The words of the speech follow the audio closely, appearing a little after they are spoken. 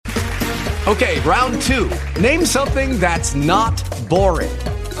Okay, round two. Name something that's not boring.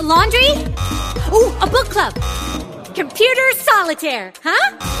 A laundry? Ooh, a book club. Computer solitaire,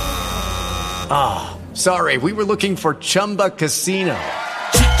 huh? Ah, sorry, we were looking for Chumba Casino.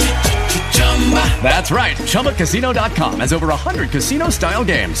 That's right, ChumbaCasino.com has over 100 casino-style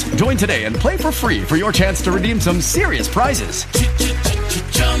games. Join today and play for free for your chance to redeem some serious prizes.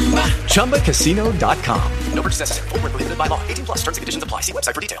 ChumbaCasino.com. No purchase necessary. Void where prohibited by law. 18 plus terms and conditions apply. See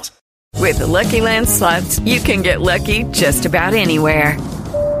website for details. With the Lucky Land Slots, you can get lucky just about anywhere.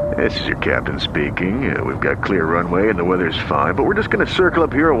 This is your captain speaking. We've got clear runway and the weather's fine, but we're just going to circle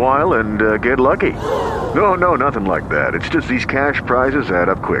up here a while and get lucky. No, nothing like that. It's just these cash prizes add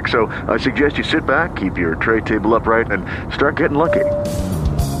up quick. So I suggest you sit back, keep your tray table upright, and start getting lucky.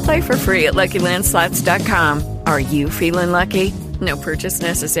 Play for free at LuckyLandSlots.com. Are you feeling lucky? No purchase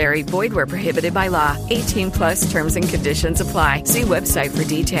necessary. Void where prohibited by law. 18 plus terms and conditions apply. See website for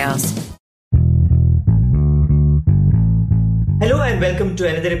details. Hello and welcome to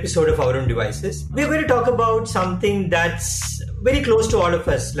another episode of Our Own Devices. We're going to talk about something that's very close to all of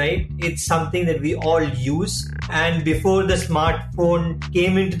us, right? It's something that we all use. And before the smartphone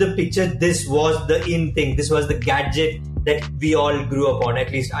came into the picture, this was the in thing. This was the gadget that we all grew up on.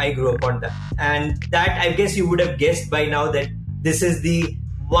 At least I grew up on that. And that, I guess you would have guessed by now that this is the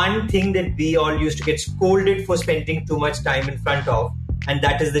one thing that we all used to get scolded for spending too much time in front of. And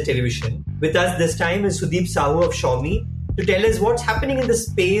that is the television. With us this time is Sudeep Sahu of Xiaomi, to tell us what's happening in the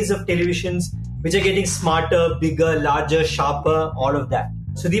space of televisions, which are getting smarter, bigger, larger, sharper, all of that.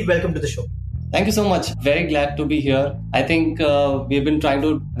 Sudeep, welcome to the show. Thank you so much. Very glad to be here. I think we've been trying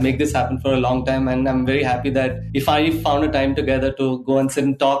to make this happen for a long time, and I'm very happy that we finally found a time together to go and sit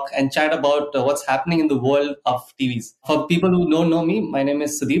and talk and chat about what's happening in the world of TVs. For people who don't know me, my name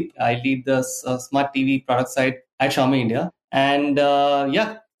is Sudeep. I lead the smart TV product side at Xiaomi India. And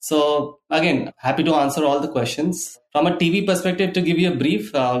so again, happy to answer all the questions. From a TV perspective, to give you a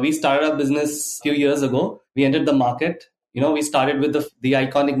brief, we started our business a few years ago. We entered the market. We started with the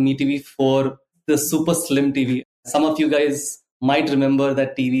iconic Mi TV for the super slim TV. Some of you guys might remember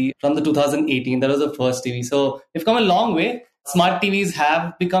that TV from the 2018. That was the first TV. So we've come a long way. Smart TVs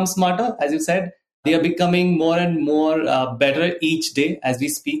have become smarter, as you said. They are becoming more and more better each day as we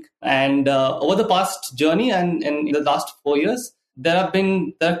speak. And over the past journey and in the last 4 years, there are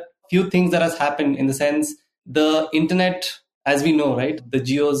few things that has happened in the sense the internet, as we know, right? The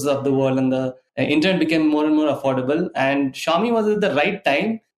geos of the world and the internet became more and more affordable. And Xiaomi was at the right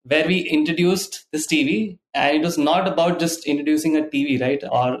time where we introduced this TV. And it was not about just introducing a TV, right?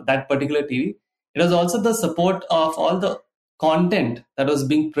 Or that particular TV. It was also the support of all the content that was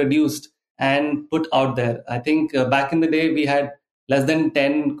being produced and put out there. I think back in the day, we had less than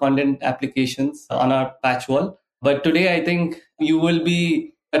 10 content applications on our patch wall. But today, I think you will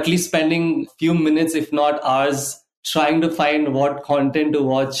be at least spending a few minutes, if not hours, trying to find what content to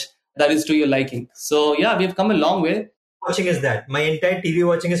watch that is to your liking. So yeah, we've come a long way. Watching is that. My entire TV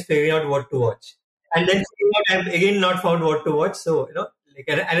watching is figuring out what to watch. And then I've again not found what to watch. So, like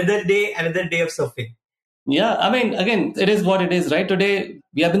another day of surfing. Yeah, I mean, again, it is what it is, right? Today,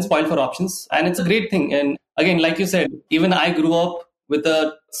 we have been spoiled for options and it's a great thing. And again, like you said, even I grew up with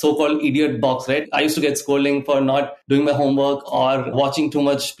a so-called idiot box, right? I used to get scolding for not doing my homework or watching too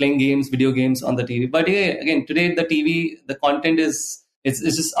much, playing games, video games on the TV. But yeah, again, today the TV, the content it's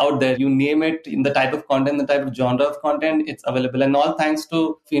just out there. You name it, in the type of content, the type of genre of content, it's available. And all thanks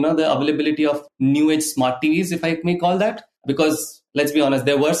to, the availability of new age smart TVs, if I may call that. Because let's be honest,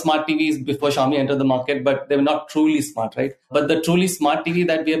 there were smart TVs before Xiaomi entered the market, but they were not truly smart, right? But the truly smart TV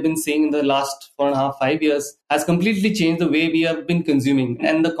that we have been seeing in the last 4.5, 5 years has completely changed the way we have been consuming.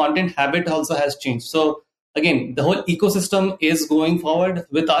 And the content habit also has changed. So again, the whole ecosystem is going forward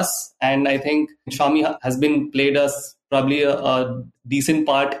with us. And I think Xiaomi has been played us probably a decent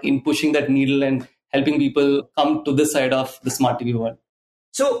part in pushing that needle and helping people come to this side of the smart TV world.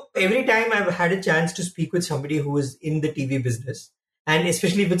 So every time I've had a chance to speak with somebody who is in the TV business, and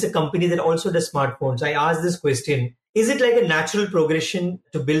especially if it's a company that also does smartphones, I ask this question, is it like a natural progression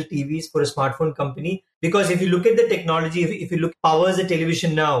to build TVs for a smartphone company? Because if you look at the technology, if you look powers a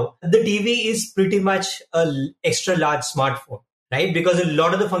television now, the TV is pretty much an extra large smartphone, right? Because a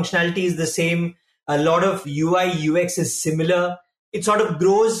lot of the functionality is the same. A lot of UI, UX is similar. It sort of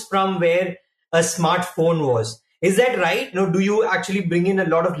grows from where a smartphone was. Is that right? Do you actually bring in a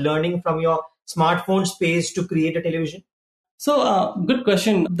lot of learning from your smartphone space to create a television? So, good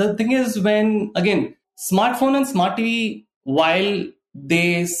question. The thing is, when, again, smartphone and smart TV, while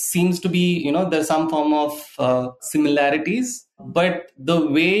they seems to be, there's some form of similarities, but the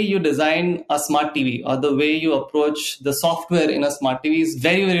way you design a smart TV or the way you approach the software in a smart TV is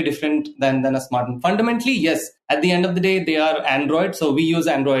very, very different than a smartphone. Fundamentally, yes, at the end of the day, they are Android. So we use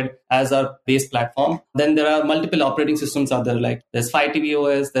Android as our base platform. Then there are multiple operating systems out there, like there's Fire TV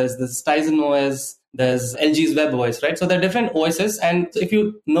OS, there's this Tizen OS, there's LG's Web OS, right? So there are different OSs. And if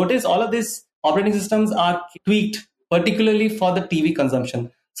you notice, all of these operating systems are tweaked particularly for the TV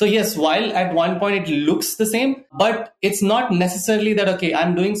consumption. So yes, while at one point it looks the same, but it's not necessarily that, okay,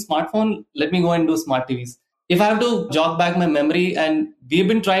 I'm doing smartphone, let me go and do smart TVs. If I have to jog back my memory, and we've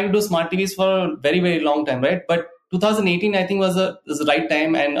been trying to do smart TVs for a very, very long time, right? But 2018, I think, was the right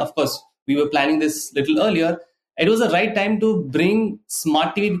time. And of course, we were planning this little earlier. It was the right time to bring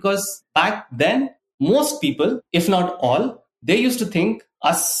smart TV because back then, most people, if not all, they used to think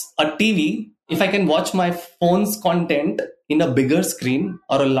a TV, if I can watch my phone's content in a bigger screen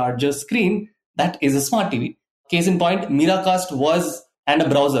or a larger screen, that is a smart TV. Case in point, Miracast was and a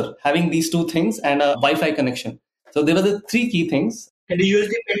browser, having these two things and a Wi-Fi connection. So there were the three key things. And a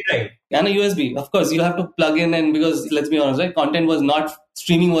USB pen drive. And a USB. Of course, you have to plug in, and because let's be honest, right?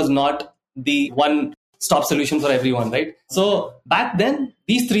 Streaming was not the one stop solution for everyone, right? So back then,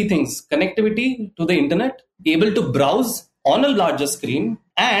 these three things, connectivity to the internet, able to browse on a larger screen,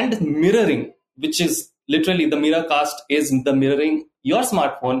 and mirroring, which is literally the Miracast is the mirroring your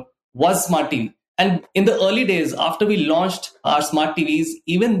smartphone, was smart TV. And in the early days, after we launched our smart TVs,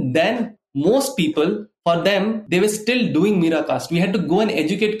 even then, most people, for them, they were still doing Miracast. We had to go and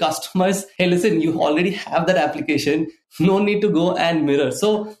educate customers. Hey, listen, you already have that application. No need to go and mirror.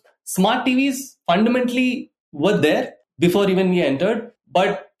 So smart TVs fundamentally were there before even we entered.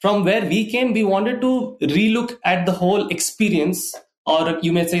 But from where we came, we wanted to relook at the whole experience, or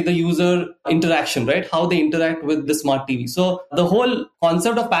you may say the user interaction, right? How they interact with the smart TV. So the whole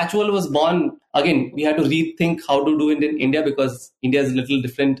concept of Patchworld was born. Again, we had to rethink how to do it in India because India is a little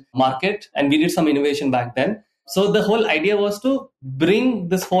different market, and we did some innovation back then. So the whole idea was to bring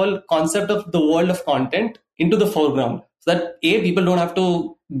this whole concept of the world of content into the foreground, so that people don't have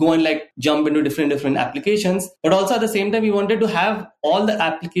to go and jump into different applications, but also at the same time we wanted to have all the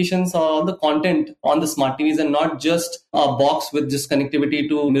applications or all the content on the smart TVs and not just a box with just connectivity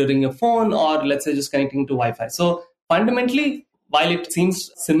to mirroring your phone, or let's say just connecting to Wi-Fi. So fundamentally, while it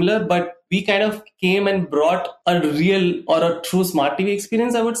seems similar, but we kind of came and brought a real or a true smart TV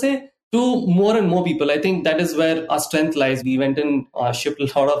experience, I would say, to more and more people. I think that is where our strength lies. We went and shipped a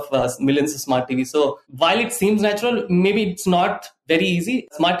lot of millions of smart TVs. So while it seems natural, maybe it's not very easy.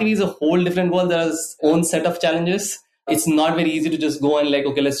 Smart TV is a whole different world. There's its own set of challenges. It's not very easy to just go and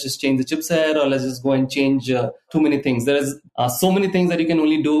okay, let's just change the chipset, or let's just go and change too many things. There is so many things that you can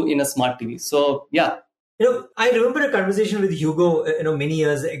only do in a smart TV. So yeah. I remember a conversation with Hugo, many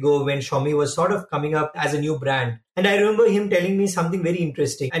years ago when Xiaomi was sort of coming up as a new brand. And I remember him telling me something very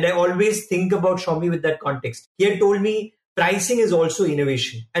interesting. And I always think about Xiaomi with that context. He had told me pricing is also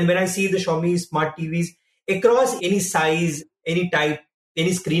innovation. And when I see the Xiaomi smart TVs across any size, any type,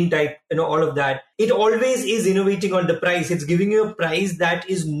 any screen type, all of that, it always is innovating on the price. It's giving you a price that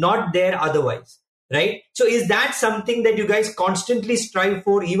is not there otherwise. Right? So is that something that you guys constantly strive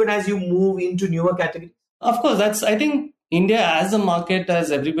for even as you move into newer categories? Of course, I think India as a market,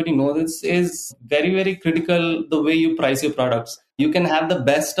 as everybody knows, is very, very critical the way you price your products. You can have the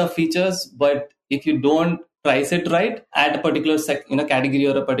best of features, but if you don't price it right at a particular category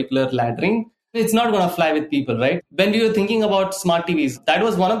or a particular laddering, it's not going to fly with people, right? When we were thinking about smart TVs, that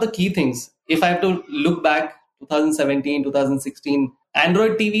was one of the key things. If I have to look back 2017, 2016,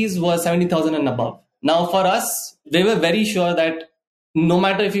 Android TVs were 70,000 and above. Now for us, they were very sure that no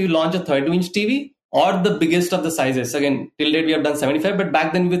matter if you launch a 32-inch TV, or the biggest of the sizes. Again, till date we have done 75, but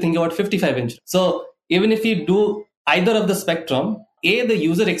back then we were thinking about 55-inch. So even if you do either of the spectrum, the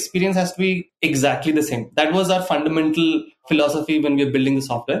user experience has to be exactly the same. That was our fundamental philosophy when we were building the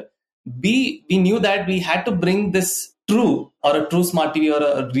software. B, we knew that we had to bring this true smart TV or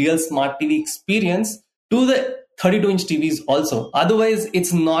a real smart TV experience to the 32-inch TVs also. Otherwise,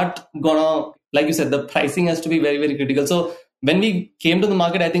 it's not gonna, like you said, the pricing has to be very, very critical. So when we came to the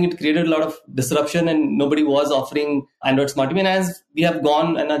market, I think it created a lot of disruption and nobody was offering Android Smart TV. And as we have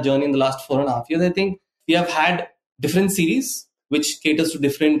gone on a journey in the last 4.5 years, I think we have had different series which caters to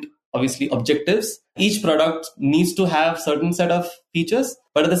different, obviously, objectives. Each product needs to have certain set of features,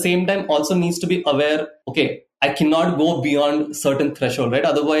 but at the same time also needs to be aware, okay, I cannot go beyond certain threshold, right?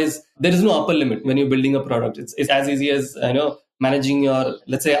 Otherwise, there is no upper limit when you're building a product. It's as easy as, managing your,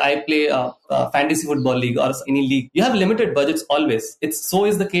 let's say I play a fantasy football league or any league. You have limited budgets always. So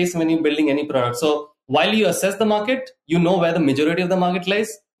is the case when you're building any product. So while you assess the market, you know where the majority of the market lies.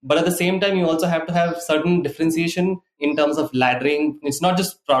 But at the same time, you also have to have certain differentiation in terms of laddering. It's not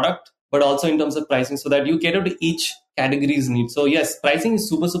just product, but also in terms of pricing, so that you cater to each category's need. So yes, pricing is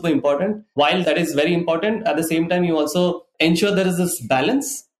super, super important. While that is very important, at the same time, you also ensure there is this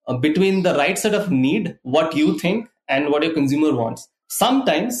balance between the right set of need, what you think, and what your consumer wants.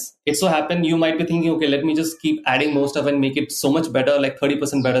 Sometimes it so happen you might be thinking, okay, let me just keep adding more stuff and make it so much better, like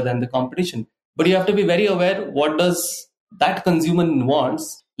 30% better than the competition. But you have to be very aware, what does that consumer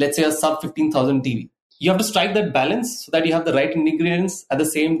wants, let's say a sub 15,000 TV. You have to strike that balance so that you have the right ingredients. At the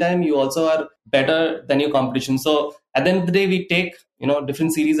same time, you also are better than your competition. So at the end of the day, we take,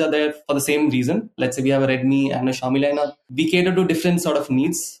 different series are there for the same reason. Let's say we have a Redmi and a Xiaomi lineup. We cater to different sort of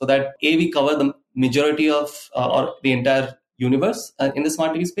needs so that we cover the majority of or the entire universe in the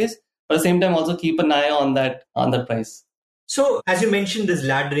smart TV space. But at the same time, also keep an eye on that price. So, as you mentioned, this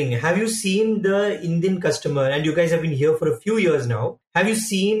laddering, have you seen the Indian customer, and you guys have been here for a few years now, have you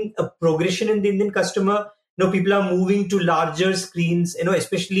seen a progression in the Indian customer? People are moving to larger screens,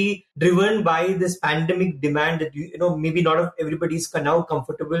 especially driven by this pandemic demand that, maybe not everybody's now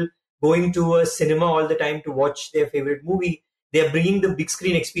comfortable going to a cinema all the time to watch their favorite movie. They are bringing the big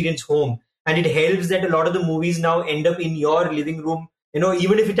screen experience home. And it helps that a lot of the movies now end up in your living room.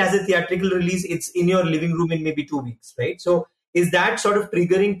 Even if it has a theatrical release, it's in your living room in maybe 2 weeks, right? So is that sort of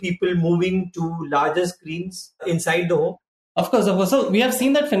triggering people moving to larger screens inside the home? Of course. So we have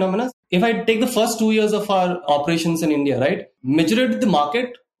seen that phenomenon. If I take the first 2 years of our operations in India, right, majority of the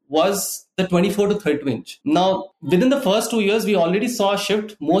market was the 24 to 32 inch. Now, within the first 2 years, we already saw a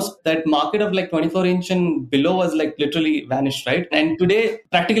shift. That market of like 24 inch and below was like literally vanished, right? And today,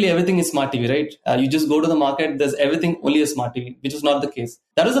 practically everything is smart TV, right? You just go to the market, there's everything only a smart TV, which is not the case.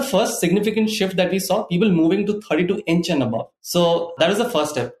 That was the first significant shift that we saw, people moving to 32 inch and above. So that is the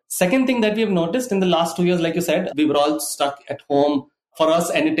first step. Second thing that we have noticed in the last 2 years, like you said, we were all stuck at home. For us,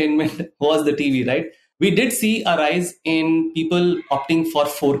 entertainment was the TV, right? We did see a rise in people opting for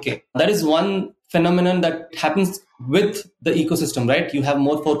 4K. That is one phenomenon that happens with the ecosystem, right? You have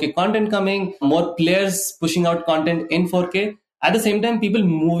more 4K content coming, more players pushing out content in 4K. At the same time, people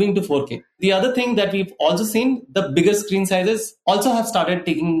moving to 4K. The other thing that we've also seen, the bigger screen sizes also have started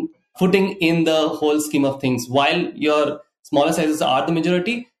taking footing in the whole scheme of things. While your smaller sizes are the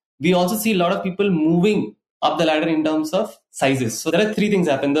majority, we also see a lot of people moving up the ladder in terms of sizes. So there are three things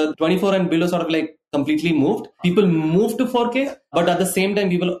happen. The 24 and below sort of like completely moved. People move to 4K, but at the same time,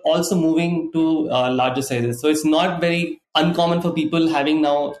 people also moving to larger sizes. So it's not very uncommon for people having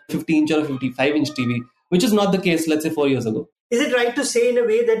now 50 inch or 55 inch TV, which is not the case, let's say 4 years ago. Is it right to say in a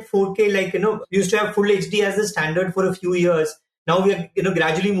way that 4K, like, we used to have full HD as the standard for a few years. Now we are,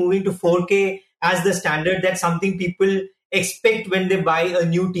 gradually moving to 4K as the standard. That's something people expect when they buy a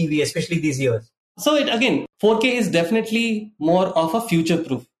new TV, especially these years. So again, 4K is definitely more of a future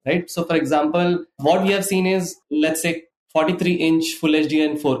proof, right? So for example, what we have seen is, let's say 43 inch full HD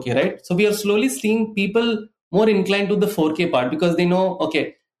and 4K, right? So we are slowly seeing people more inclined to the 4K part because they know,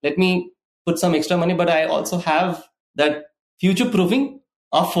 okay, let me put some extra money, but I also have that future proofing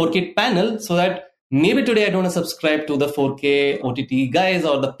of 4K panel so that maybe today I don't want to subscribe to the 4K OTT guys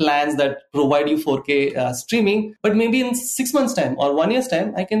or the plans that provide you 4K streaming, but maybe in 6 months' time or 1 year's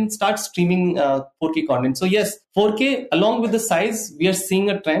time, I can start streaming 4K content. So yes, 4K, along with the size, we are seeing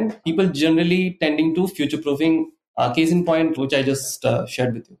a trend. People generally tending to future-proofing, case in point, which I just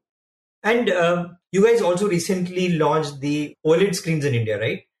shared with you. And you guys also recently launched the OLED screens in India,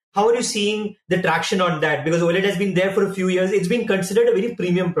 right? How are you seeing the traction on that? Because OLED has been there for a few years. It's been considered a very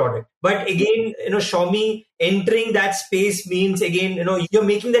premium product. But again, Xiaomi entering that space means, again, you're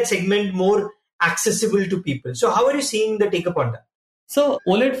making that segment more accessible to people. So how are you seeing the take up on that? So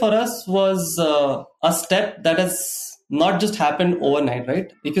OLED for us was a step that has not just happened overnight,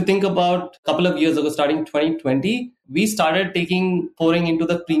 right? If you think about a couple of years ago, starting 2020, we started pouring into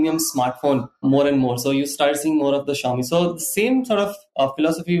the premium smartphone more and more. So you start seeing more of the Xiaomi. So the same sort of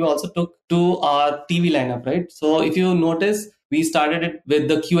philosophy we also took to our TV lineup, right? So if you notice, we started it with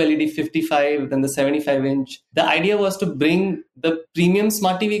the QLED 55, then the 75 inch. The idea was to bring the premium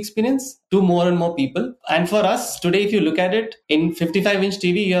smart TV experience to more and more people. And for us today, if you look at it, in 55 inch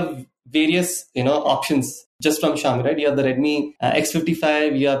TV, you have various options just from Xiaomi, right? You have the Redmi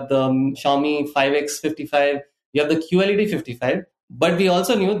X55, you have the Xiaomi 5X55, you have the QLED 55. But we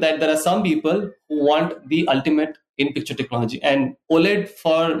also knew that there are some people who want the ultimate in picture technology. And OLED,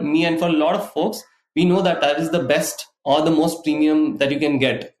 for me and for a lot of folks, we know that that is the best or the most premium that you can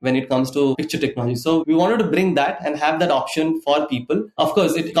get when it comes to picture technology. So we wanted to bring that and have that option for people. Of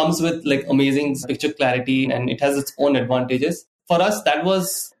course, it comes with like amazing picture clarity and it has its own advantages. For us, that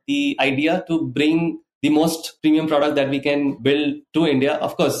was the idea to bring the most premium product that we can build to India.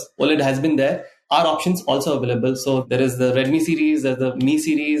 Of course, OLED has been there. Our options also available. So there is the Redmi series, there's the Mi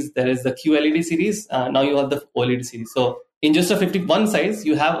series, there is the QLED series. Now you have the OLED series. So in just a 51 size,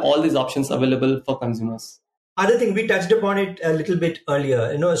 you have all these options available for consumers. Other thing, we touched upon it a little bit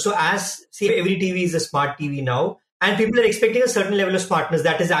earlier. So as see, every TV is a smart TV now, and people are expecting a certain level of smartness,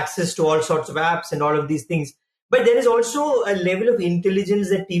 that is access to all sorts of apps and all of these things. But there is also a level of intelligence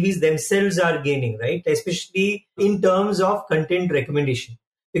that TVs themselves are gaining, right? Especially in terms of content recommendation.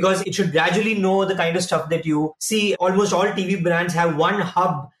 Because it should gradually know the kind of stuff that you see. Almost all TV brands have one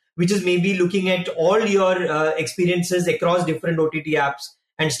hub, which is maybe looking at all your experiences across different OTT apps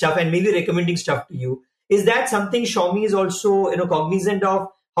and stuff, and maybe recommending stuff to you. Is that something Xiaomi is also cognizant of?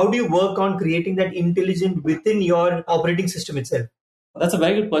 How do you work on creating that intelligence within your operating system itself? That's a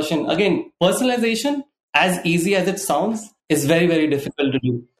very good question. Again, personalization, as easy as it sounds, is very, very difficult to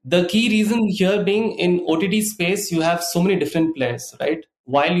do. The key reason here being in OTT space, you have so many different players, right?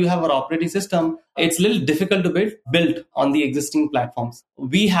 While you have our operating system, it's a little difficult to build on the existing platforms.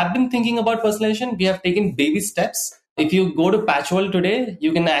 We have been thinking about personalization. We have taken baby steps. If you go to Patchworld today,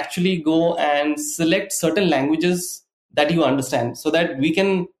 you can actually go and select certain languages that you understand so that we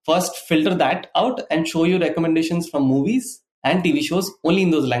can first filter that out and show you recommendations from movies and TV shows only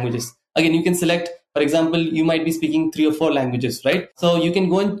in those languages. Again, you can select, for example, you might be speaking 3 or 4 languages, right? So you can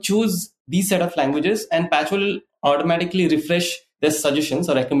go and choose these set of languages, and Patchworld will automatically refresh their suggestions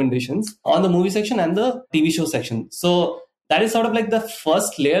or recommendations on the movie section and the TV show section. So that is sort of like the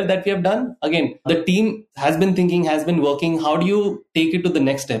first layer that we have done. Again, the team has been thinking, has been working. How do you take it to the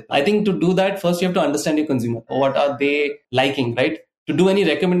next step? I think to do that, first you have to understand your consumer. What are they liking, right? To do any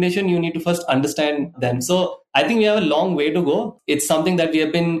recommendation, you need to first understand them. So I think we have a long way to go. It's something that we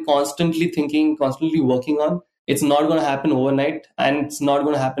have been constantly thinking, constantly working on. It's not going to happen overnight, and it's not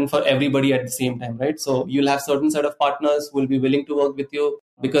going to happen for everybody at the same time, right? So you'll have certain set of partners who will be willing to work with you,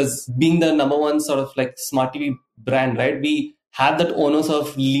 because being the number one sort of like smart TV brand, right? We have that onus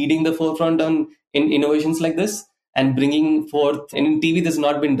of leading the forefront in innovations like this and bringing forth. And in TV, this has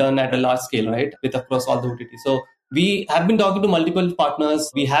not been done at a large scale, right? With across all the OTT. So we have been talking to multiple partners.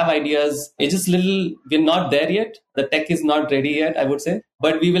 We have ideas. It's just we're not there yet. The tech is not ready yet, I would say,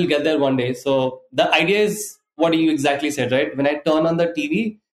 but we will get there one day. So the idea is what you exactly said, right? When I turn on the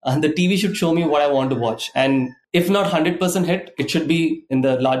TV should show me what I want to watch. And if not 100% hit, it should be in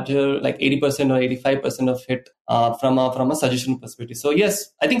the larger, like 80% or 85% of hit from a suggestion perspective. So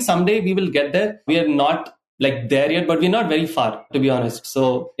yes, I think someday we will get there. We are not like there yet, but we're not very far, to be honest.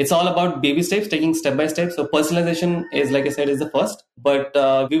 So it's all about baby steps, taking step by step. So personalization is, like I said, is the first, but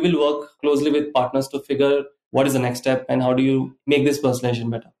we will work closely with partners to figure what is the next step and how do you make this personalization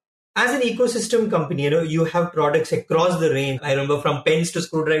better. As an ecosystem company, you have products across the range. I remember from pens to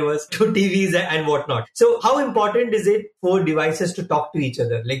screwdrivers to TVs and whatnot. So how important is it for devices to talk to each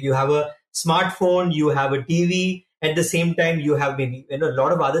other? Like you have a smartphone, you have a TV, at the same time you have maybe a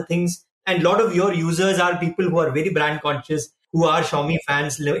lot of other things. And a lot of your users are people who are very brand conscious, who are Xiaomi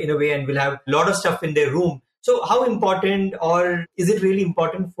fans in a way and will have a lot of stuff in their room. So how important, or is it really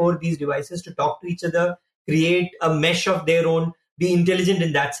important for these devices to talk to each other, create a mesh of their own, be intelligent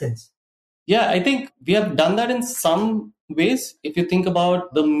in that sense? Yeah, I think we have done that in some ways. If you think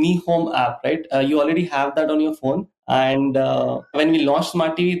about the Mi Home app, right? You already have that on your phone. And when we launched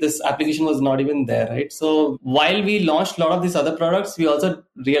Smart TV, this application was not even there, right? So while we launched a lot of these other products, we also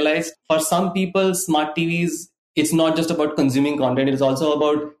realized for some people, smart TVs, it's not just about consuming content. It's also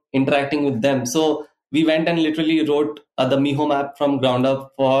about interacting with them. So we went and literally wrote the Mi Home app from ground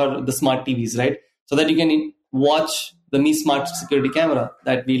up for the smart TVs, right? So that you can watch the Mi Smart security camera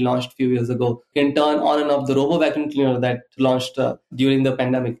that we launched a few years ago. You can turn on and off the robo vacuum cleaner that launched during the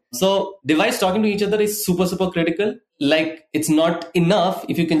pandemic. So device talking to each other is super, super critical. Like it's not enough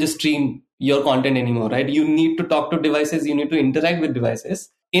if you can just stream your content anymore, right? You need to talk to devices. You need to interact with devices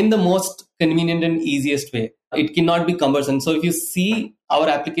in the most convenient and easiest way. It cannot be cumbersome. So if you see our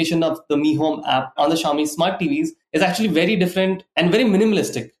application of the Mi Home app on the Xiaomi smart TVs, is actually very different and very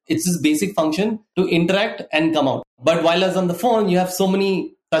minimalistic. It's this basic function to interact and come out. But while as on the phone, you have so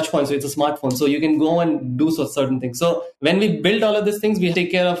many touch points. So it's a smartphone. So you can go and do certain things. So when we build all of these things, we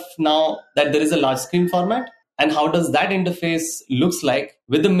take care of now that there is a large screen format. And how does that interface looks like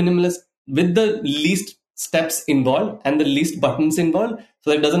with the minimalist, with the least steps involved and the least buttons involved, so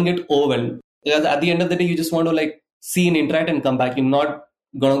that it doesn't get overwhelmed. Because at the end of the day, you just want to like see and interact and come back. You're not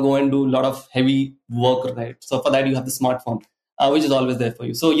going to go and do a lot of heavy work, right? So for that, you have the smartphone, which is always there for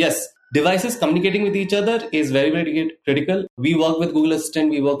you. So yes, devices communicating with each other is very, very critical. We work with Google Assistant,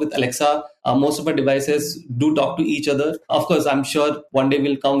 we work with Alexa. Most of our devices do talk to each other. Of course, I'm sure one day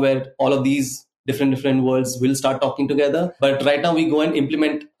will come where all of these different worlds will start talking together. But right now we go and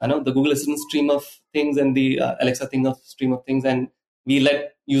implement the Google Assistant stream of things and the Alexa stream of things, and we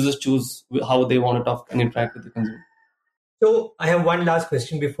let users choose how they want to talk and interact with the consumer. So I have one last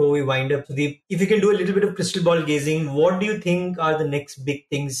question before we wind up. Sudeep, if you can do a little bit of crystal ball gazing, what do you think are the next big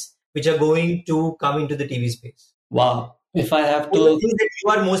things which are going to come into the TV space? Wow. If I have what are the things that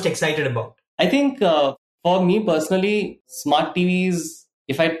you are most excited about? I think for me personally, smart TVs,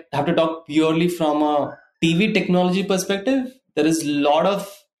 if I have to talk purely from a TV technology perspective, there is a lot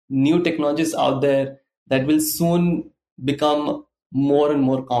of new technologies out there that will soon become more and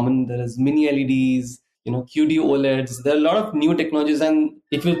more common. There is mini LEDs, QD OLEDs. There are a lot of new technologies. And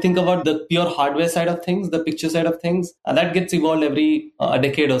if you think about the pure hardware side of things, the picture side of things, that gets evolved every a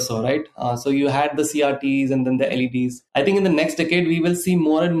decade or so, right? So you had the CRTs and then the LEDs. I think in the next decade, we will see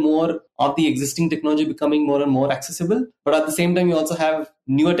more and more of the existing technology becoming more and more accessible. But at the same time, you also have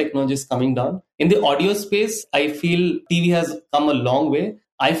newer technologies coming down. In the audio space, I feel TV has come a long way.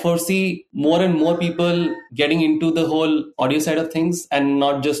 I foresee more and more people getting into the whole audio side of things, and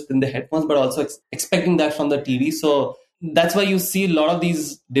not just in the headphones, but also expecting that from the TV. So that's why you see a lot of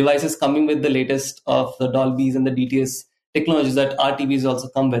these devices coming with the latest of the Dolbys and the DTS technologies that our TVs also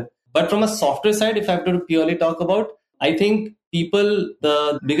come with. But from a software side, if I have to purely talk about, I think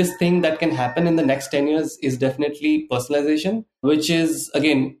the biggest thing that can happen in the next 10 years is definitely personalization, which is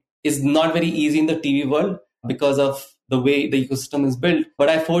not very easy in the TV world because of the way the ecosystem is built. But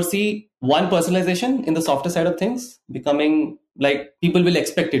I foresee one, personalization in the software side of things becoming like people will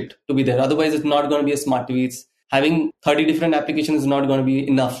expect it to be there. Otherwise, it's not going to be a smart TV. It's having 30 different applications is not going to be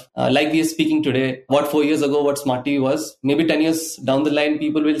enough. Like we are speaking today, 4 years ago, what smart TV was, maybe 10 years down the line,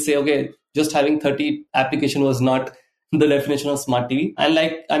 people will say, okay, just having 30 application was not the definition of smart TV. And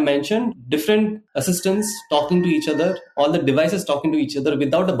like I mentioned, different assistants talking to each other, all the devices talking to each other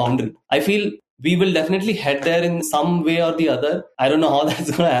without a boundary. I feel we will definitely head there in some way or the other. I don't know how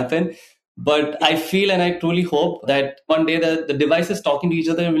that's going to happen, but I feel and I truly hope that one day the devices talking to each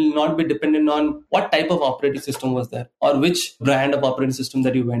other will not be dependent on what type of operating system was there or which brand of operating system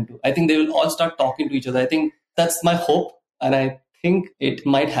that you went to. I think they will all start talking to each other. I think that's my hope, and I think it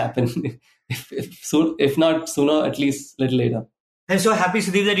might happen. if not sooner, at least a little later. I'm so happy,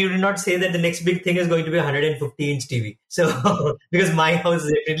 Sudeep, that you did not say that the next big thing is going to be a 150-inch TV. So, because my house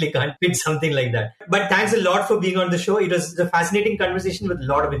definitely can't fit something like that. But thanks a lot for being on the show. It was a fascinating conversation with a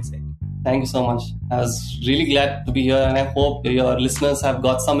lot of insight. Thank you so much. I was really glad to be here, and I hope your listeners have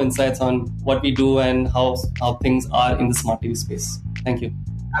got some insights on what we do and how things are in the smart TV space. Thank you.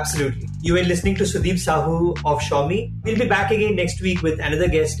 Absolutely. You were listening to Sudeep Sahu of Xiaomi. We'll be back again next week with another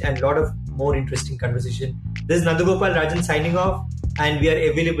guest and a lot of more interesting conversation. This is Nandagopal Rajan signing off, and we are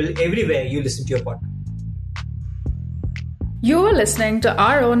available everywhere you listen to your podcast. You were listening to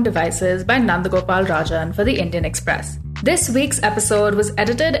Our Own Devices by Nandagopal Rajan for the Indian Express. This week's episode was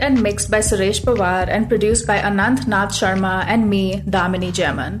edited and mixed by Suresh Pawar and produced by Anant Nath Sharma and me, Damini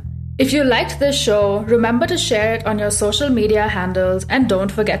German. If you liked this show, remember to share it on your social media handles and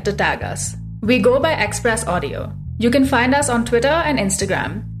don't forget to tag us. We go by Express Audio. You can find us on Twitter and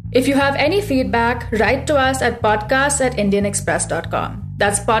Instagram. If you have any feedback, write to us at podcasts@indianexpress.com.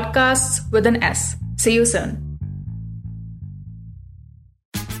 That's podcasts with an S. See you soon.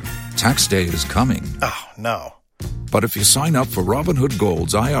 Tax day is coming. Oh, no. But if you sign up for Robinhood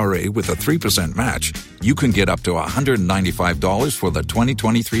Gold's IRA with a 3% match, you can get up to $195 for the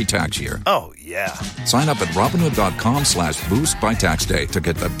 2023 tax year. Oh, yeah. Sign up at Robinhood.com/boost by tax day to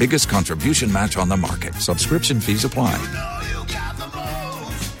get the biggest contribution match on the market. Subscription fees apply.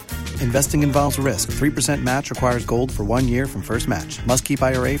 Investing involves risk. 3% match requires gold for 1 year from first match. Must keep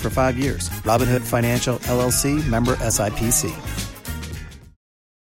IRA for 5 years. Robinhood Financial, LLC, member SIPC.